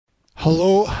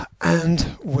Hello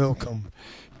and welcome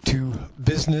to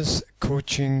Business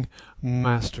Coaching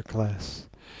Masterclass.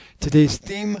 Today's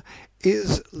theme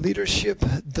is leadership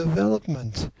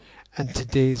development, and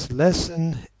today's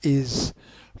lesson is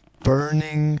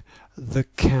burning the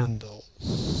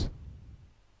candles.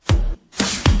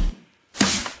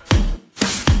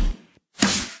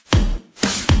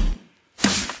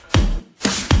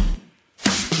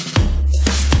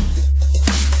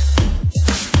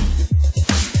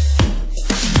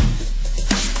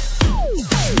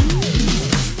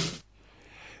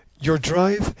 Your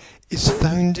drive is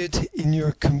founded in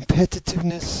your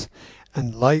competitiveness,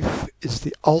 and life is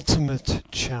the ultimate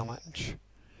challenge.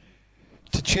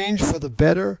 To change for the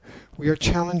better, we are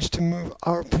challenged to move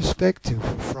our perspective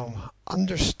from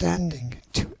understanding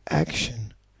to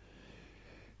action,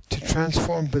 to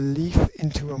transform belief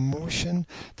into emotion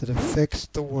that affects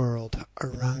the world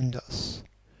around us.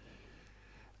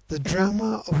 The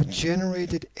drama of a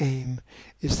generated aim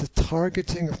is the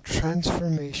targeting of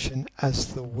transformation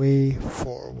as the way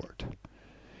forward.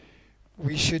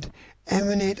 We should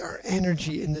emanate our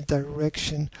energy in the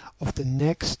direction of the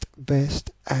next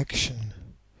best action.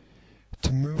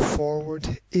 To move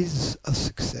forward is a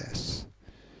success.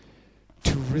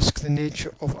 To risk the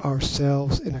nature of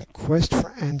ourselves in a quest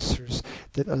for answers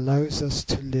that allows us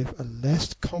to live a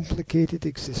less complicated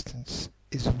existence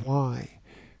is why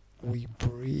we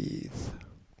breathe.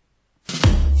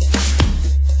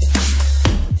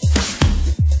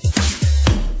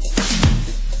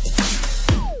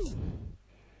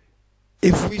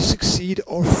 If we succeed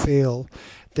or fail,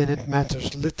 then it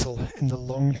matters little in the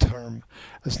long term,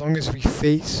 as long as we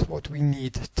face what we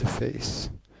need to face.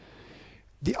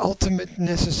 The ultimate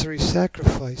necessary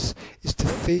sacrifice is to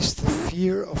face the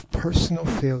fear of personal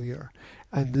failure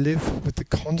and live with the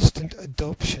constant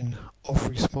adoption of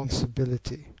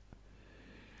responsibility.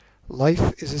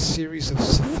 Life is a series of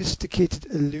sophisticated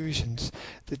illusions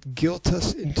that guilt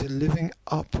us into living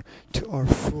up to our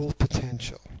full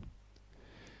potential.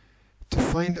 To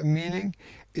find a meaning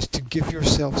is to give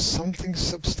yourself something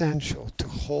substantial to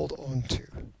hold on to.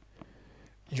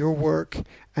 Your work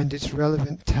and its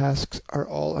relevant tasks are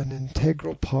all an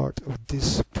integral part of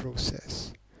this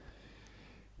process.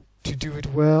 To do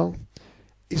it well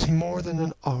is more than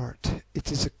an art,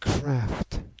 it is a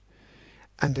craft.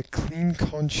 And a clean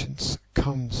conscience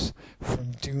comes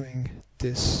from doing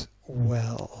this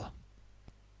well.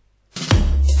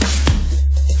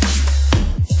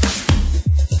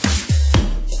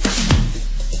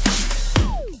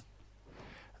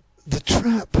 The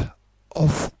trap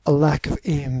of a lack of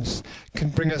aims can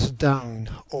bring us down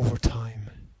over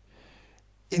time.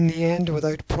 In the end,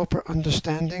 without proper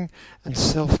understanding and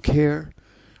self-care,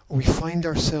 we find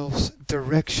ourselves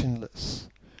directionless,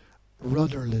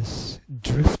 rudderless,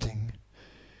 drifting,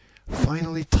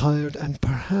 finally tired and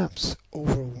perhaps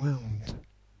overwhelmed.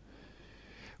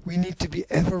 We need to be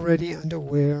ever ready and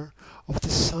aware of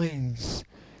the signs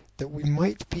that we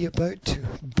might be about to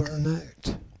burn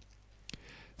out.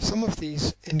 Some of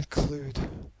these include: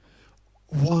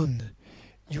 1.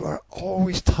 You are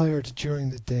always tired during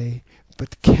the day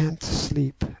but can't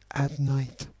sleep at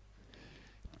night.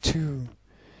 2.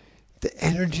 The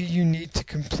energy you need to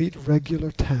complete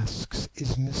regular tasks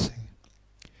is missing.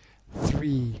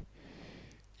 3.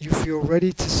 You feel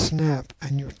ready to snap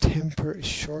and your temper is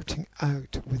shorting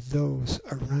out with those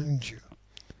around you.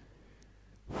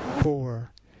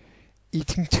 4.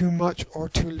 Eating too much or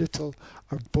too little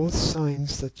are both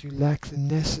signs that you lack the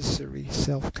necessary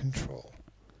self-control.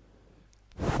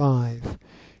 5.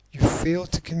 You fail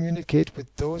to communicate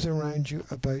with those around you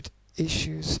about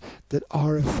issues that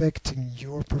are affecting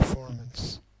your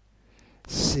performance.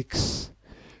 6.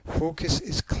 Focus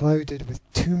is clouded with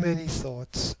too many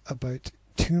thoughts about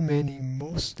too many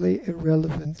mostly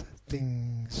irrelevant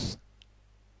things.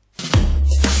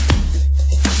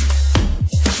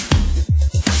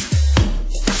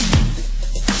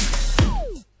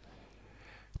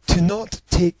 To not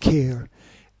take care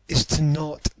is to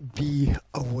not be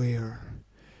aware.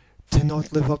 To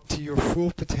not live up to your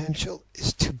full potential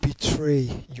is to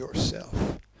betray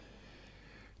yourself.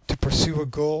 To pursue a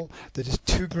goal that is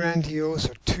too grandiose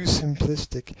or too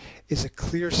simplistic is a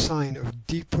clear sign of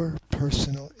deeper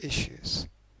personal issues.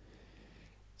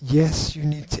 Yes, you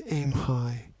need to aim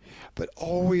high, but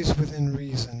always within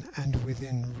reason and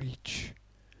within reach.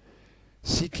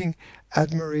 Seeking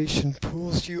admiration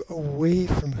pulls you away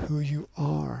from who you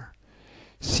are.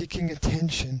 Seeking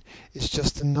attention is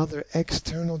just another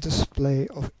external display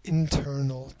of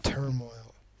internal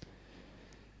turmoil.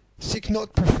 Seek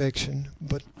not perfection,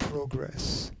 but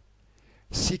progress.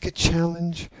 Seek a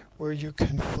challenge where you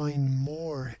can find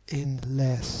more in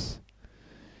less.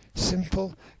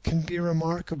 simple can be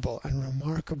remarkable, and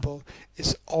remarkable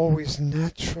is always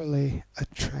naturally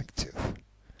attractive.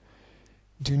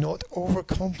 Do not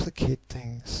overcomplicate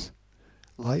things.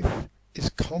 Life is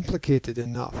complicated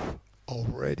enough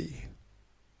already.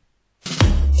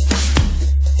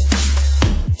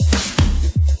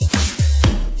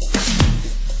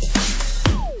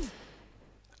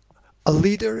 A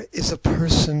leader is a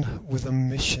person with a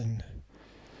mission.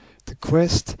 The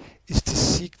quest is to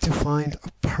seek to find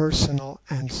a personal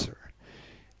answer.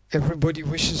 Everybody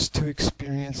wishes to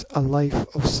experience a life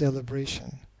of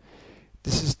celebration.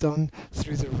 This is done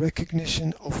through the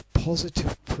recognition of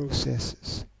positive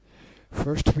processes.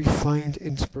 First we find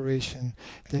inspiration,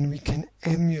 then we can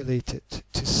emulate it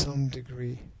to some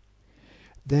degree.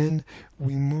 Then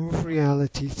we move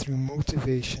reality through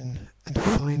motivation, and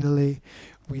finally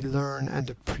we learn and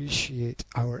appreciate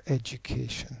our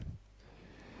education.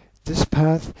 This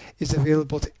path is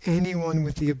available to anyone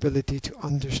with the ability to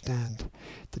understand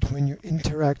that when you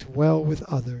interact well with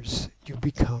others, you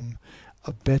become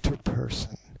a better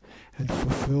person and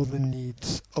fulfill the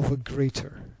needs of a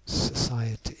greater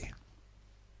society.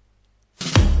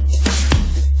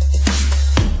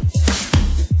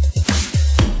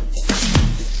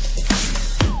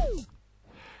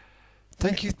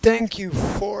 Thank you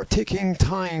for taking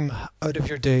time out of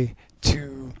your day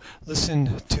to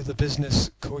listen to the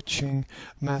Business Coaching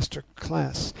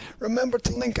Masterclass. Remember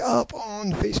to link up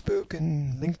on Facebook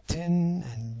and LinkedIn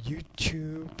and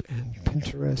YouTube and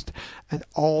Pinterest and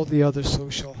all the other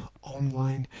social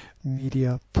online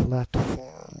media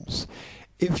platforms.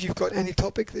 If you've got any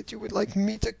topic that you would like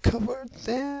me to cover,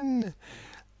 then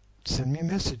send me a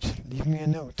message, leave me a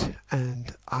note,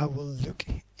 and I will look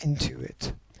into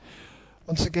it.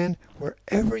 Once again,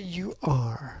 wherever you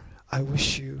are, I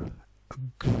wish you a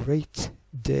great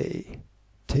day.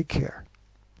 Take care.